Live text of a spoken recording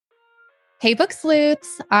Hey, Book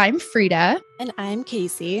Sleuths. I'm Frida. And I'm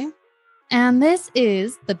Casey. And this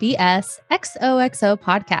is the BS XOXO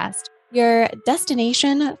podcast, your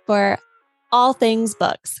destination for all things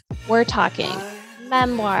books. We're talking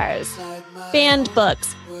memoirs, banned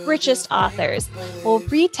books, richest authors. We'll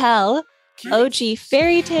retell OG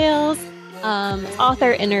fairy tales,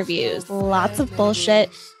 author interviews, lots of bullshit,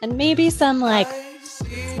 and maybe some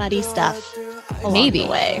smutty stuff along the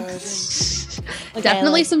way. Okay,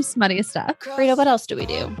 definitely some smutty stuff. Frida, what else do we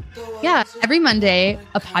do? Yeah, every Monday,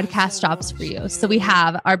 a podcast drops for you. So we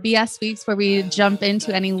have our BS weeks where we jump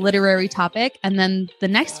into any literary topic. And then the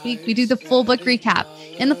next week, we do the full book recap.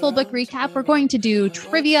 In the full book recap, we're going to do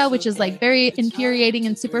trivia, which is very infuriating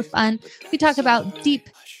and super fun. We talk about deep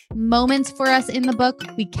moments for us in the book.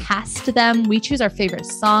 We cast them. We choose our favorite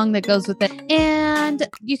song that goes with it. And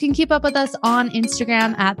you can keep up with us on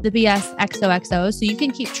Instagram at the BSXOXO. So you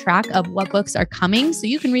can keep track of what books are coming so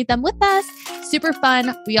you can read them with us. Super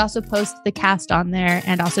fun. We also post the cast on there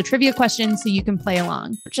and also trivia questions so you can play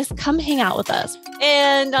along. Just come hang out with us.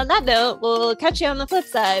 And on that note, we'll catch you on the flip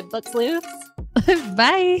side, Book Sleuths.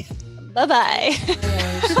 Bye. Bye-bye.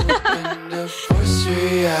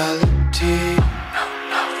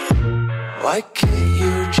 Why can't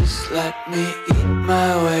you just let me eat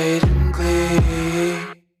my weight in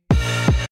glee?